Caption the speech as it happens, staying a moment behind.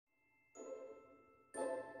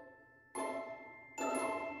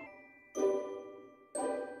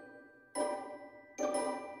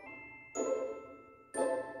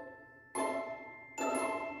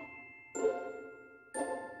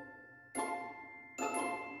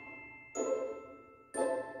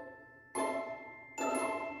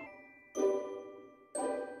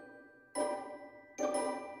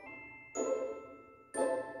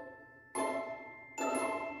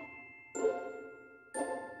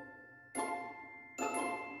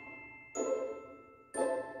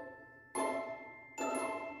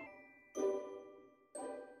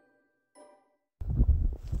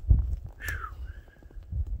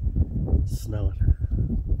snowing.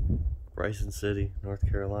 Bryson City, North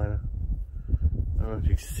Carolina. I don't know if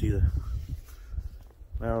you can see the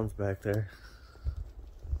mountains back there.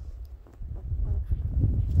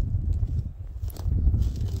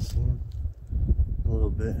 You can see them a little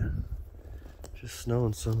bit. Just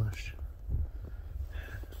snowing so much.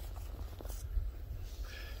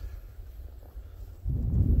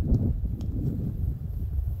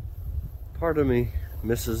 Part of me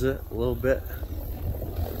misses it a little bit.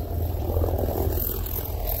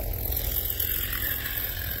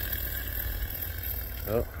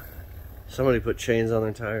 Oh, somebody put chains on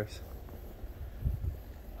their tires.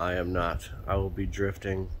 I am not. I will be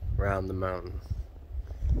drifting around the mountain.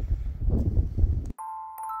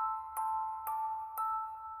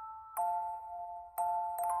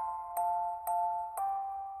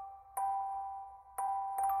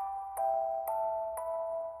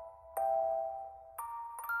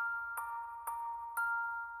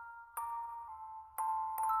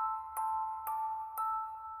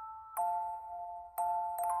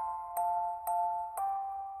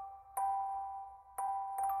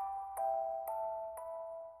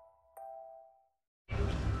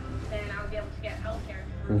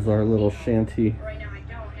 This is our little shanty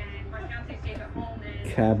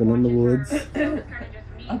cabin in the woods.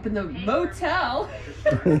 Up in the motel.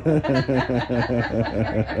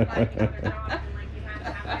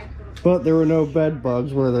 But there were no bed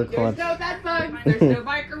bugs where they're caught. There's no bed bugs. There's no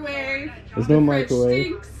microwave. There's no microwave.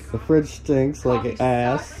 Stinks. The fridge stinks like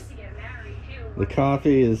ass. The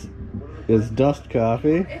coffee is dust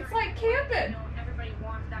coffee. It's like camping.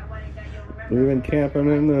 We've been camping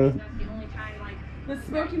in the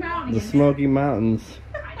Smoky Mountains. The Smoky Mountains.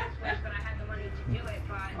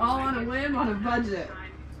 All on a whim, on a budget.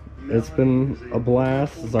 It's been a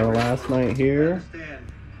blast. It's our last night here.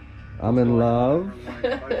 I'm in love.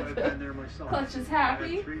 Clutch is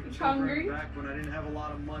happy. He's hungry.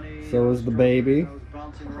 So is the baby.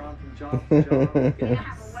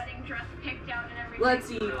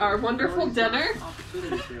 Let's eat our wonderful dinner.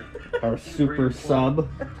 Our super sub.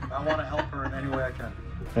 I want to help her in any way I can.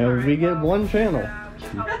 And we get one channel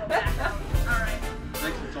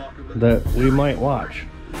that we might watch.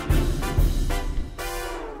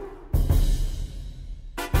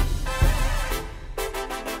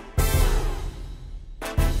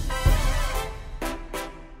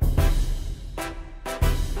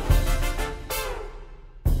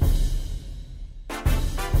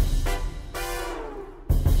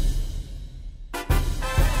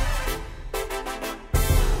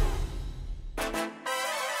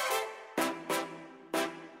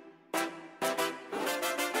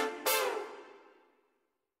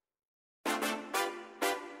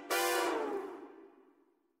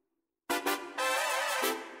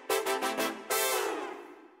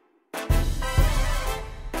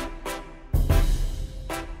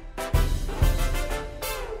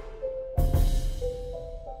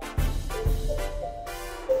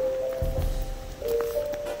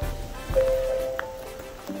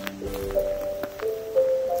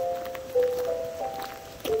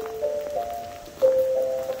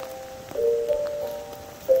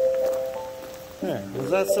 Was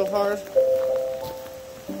that so hard?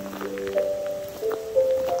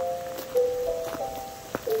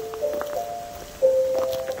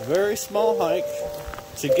 Very small hike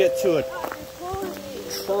to get to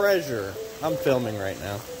a treasure. I'm filming right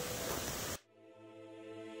now.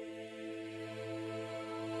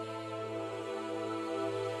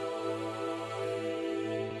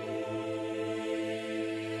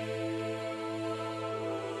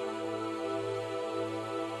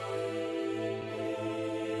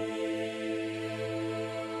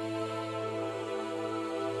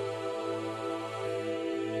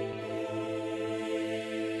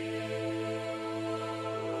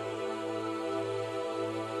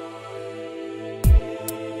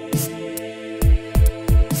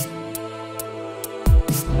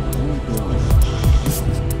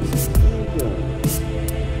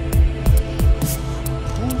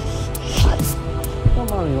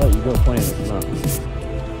 Let you go play in this mountain.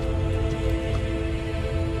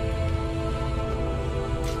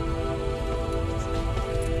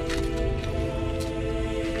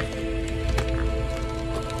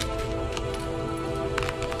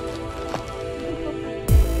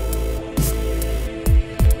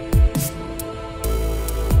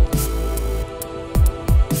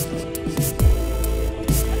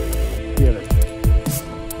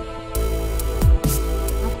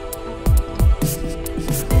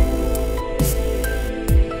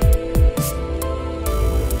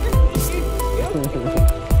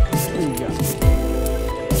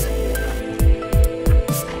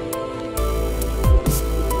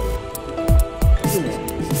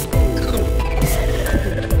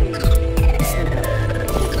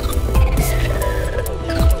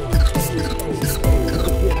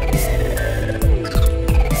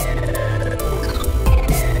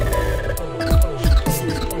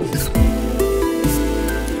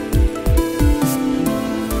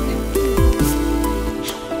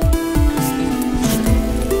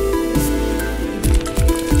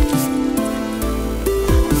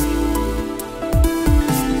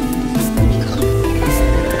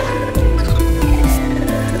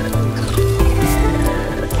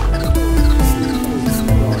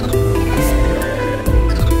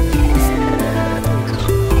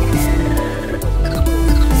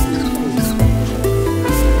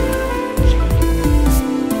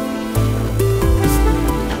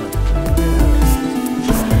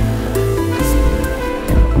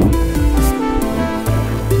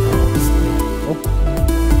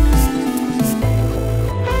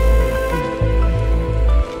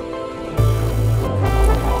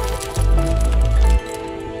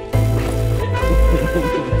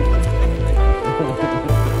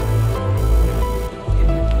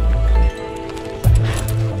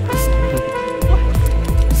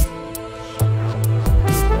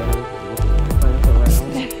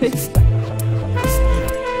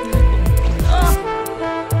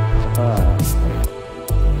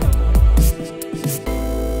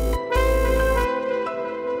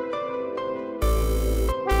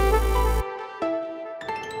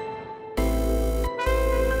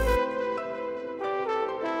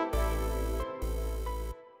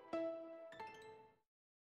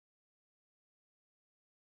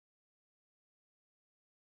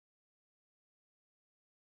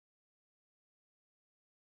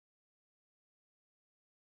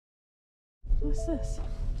 What's this?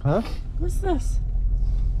 Huh? What's this?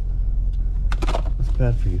 It's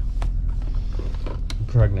bad for you. I'm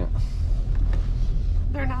pregnant.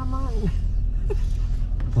 They're not mine.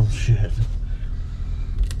 Oh shit.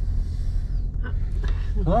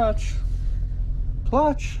 Clutch.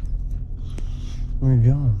 Clutch. Where you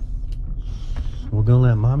going? We're gonna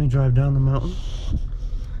let mommy drive down the mountain?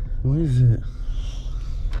 What is it?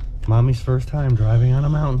 Mommy's first time driving on a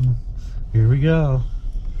mountain. Here we go.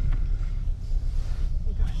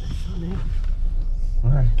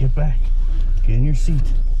 Alright, get back. Get in your seat.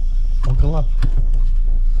 Buckle up.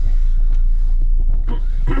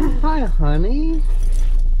 Hi, honey.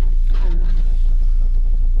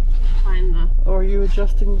 Find the. Oh, are you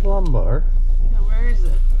adjusting the lumbar? Yeah, where is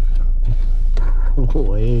it?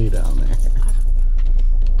 Way down there.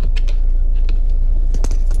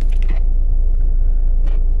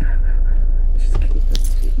 It's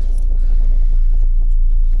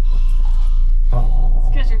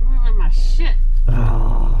because you're moving my shit.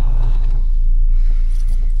 Oh.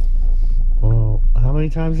 Well, how many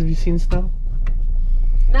times have you seen snow?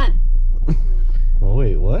 None. Oh,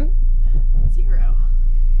 wait, what? 0.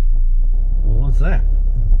 Well, what's that?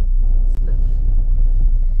 Snow.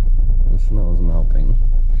 The snow is melting.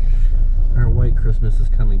 Our white Christmas is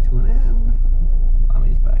coming to an end.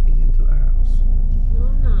 Mommy's backing into the house. No,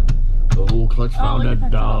 I'm not. Oh, Clutch found look at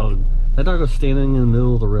that that dog. That dog was standing in the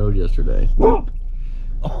middle of the road yesterday.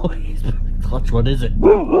 Oh, he's Clutch. What is it?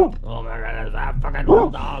 Oh my God, it's that fucking little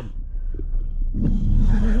dog.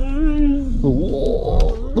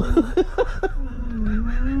 Whoa.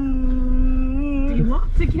 Do you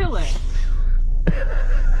want to kill it?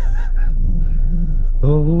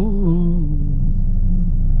 Oh.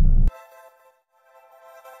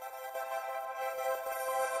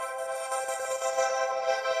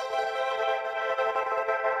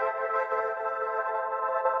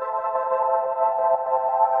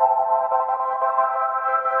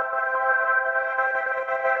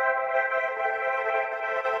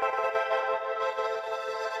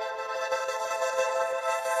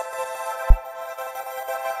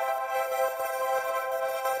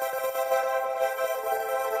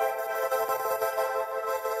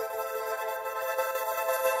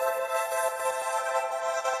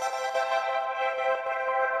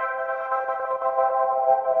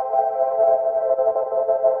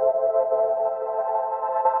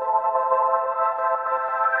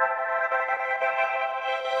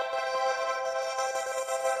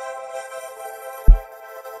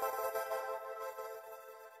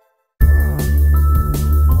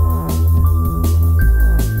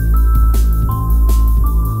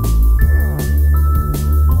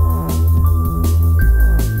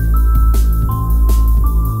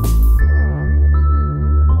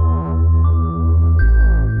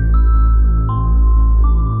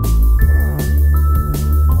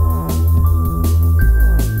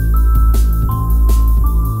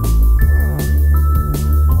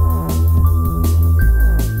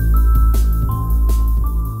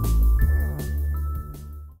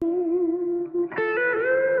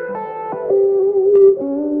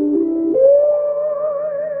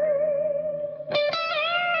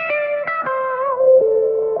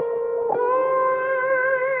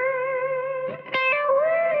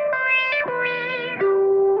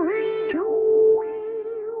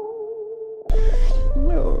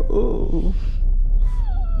 Oh,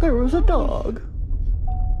 there was a dog.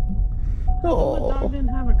 Oh, the dog didn't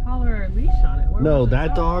have a collar or a leash on it. Where No, was the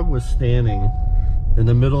that dog was standing in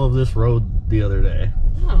the middle of this road the other day.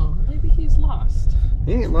 Oh, maybe he's lost.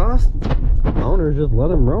 He ain't lost. The owner just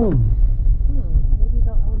let him roam. Maybe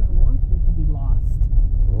the owner wants him to be lost.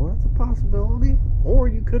 Well, that's a possibility. Or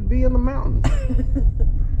you could be in the mountains.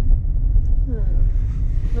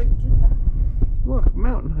 Look, get that. Look,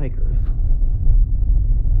 mountain hikers.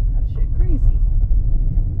 That shit crazy.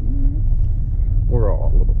 We're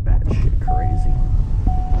all a little batshit crazy.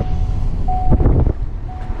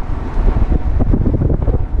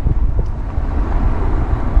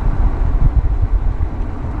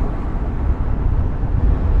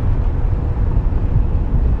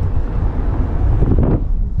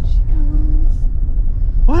 She comes.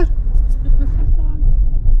 What? This is his dog.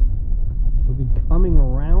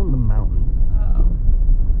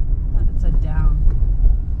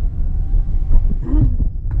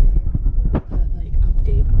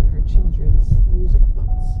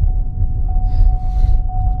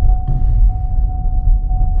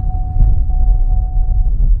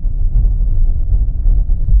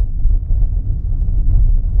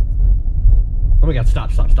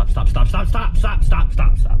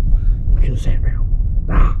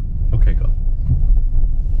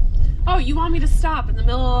 you want me to stop in the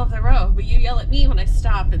middle of the road, but you yell at me when I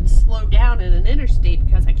stop and slow down in an interstate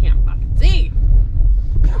because I can't fucking see.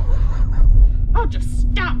 I'll just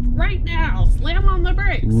stop right now. Slam on the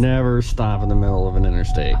brakes. Never stop in the middle of an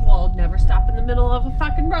interstate. Well, never stop in the middle of a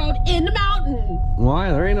fucking road in the mountain.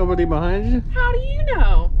 Why? There ain't nobody behind you? How do you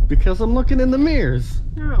know? Because I'm looking in the mirrors.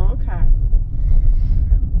 Oh, okay.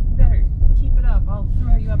 You better keep it up. I'll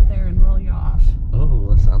throw you up there and roll you off.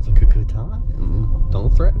 Oh, that sounds like a good time.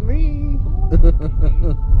 Don't threaten me.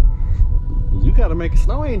 You gotta make a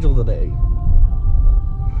snow angel today.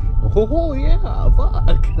 Oh, yeah,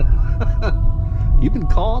 fuck. You've been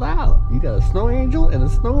called out. You got a snow angel and a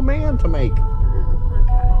snowman to make. Okay.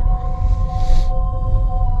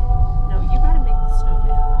 No, you gotta make the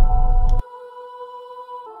snowman.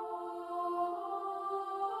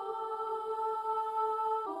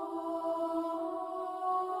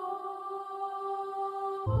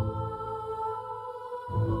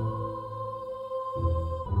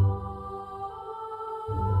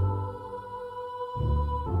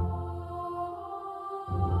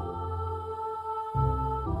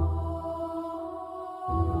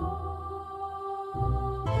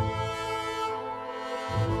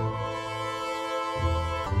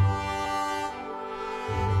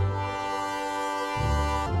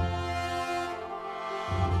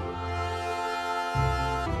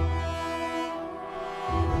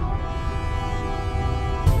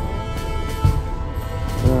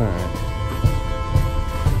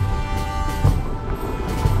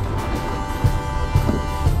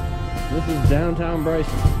 This is downtown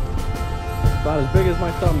Bryson. About as big as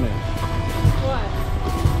my thumbnail.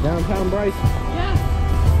 What? Downtown Bryson. Yeah.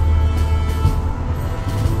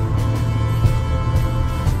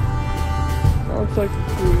 Looks like You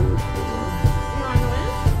wanna go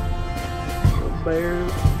in?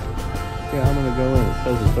 bears. Yeah, I'm gonna go in. It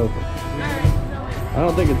says it's open. Alright, go in. I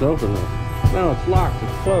don't think it's open though. No, it's locked.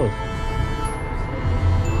 It's closed.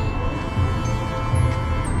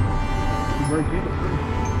 Break it.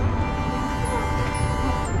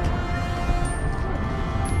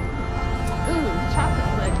 Ooh, chocolate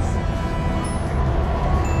flicks.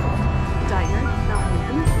 Diner, not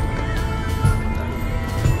in.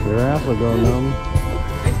 Your ass will go numb.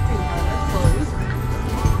 Ice cream parlor, closed.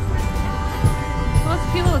 Most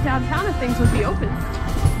people downtown if things would be open.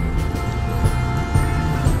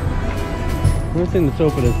 The only thing that's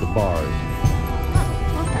open is the bars.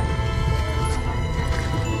 Oh, okay.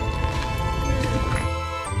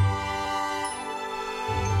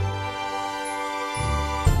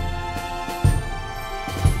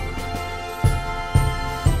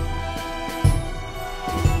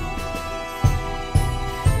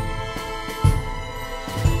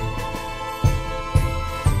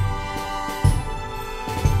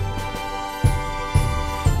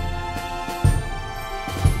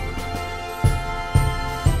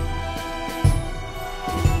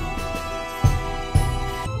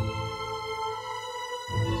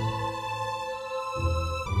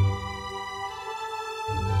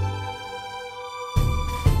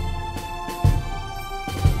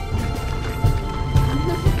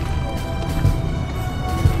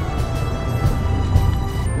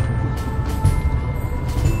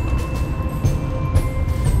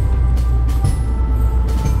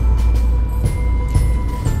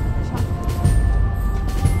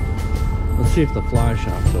 Let's see if the fly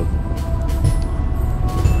shop's open.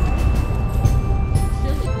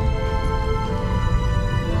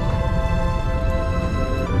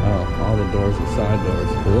 Oh, all the doors are side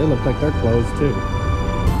doors. Well, they look like they're closed too.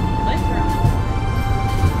 Lights are on.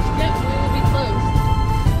 Yep, we will be closed.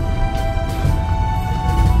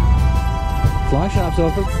 Fly shop's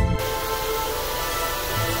open.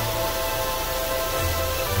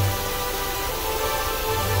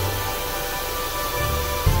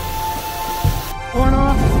 Horn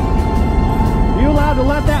off. You allowed to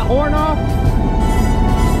let that horn off?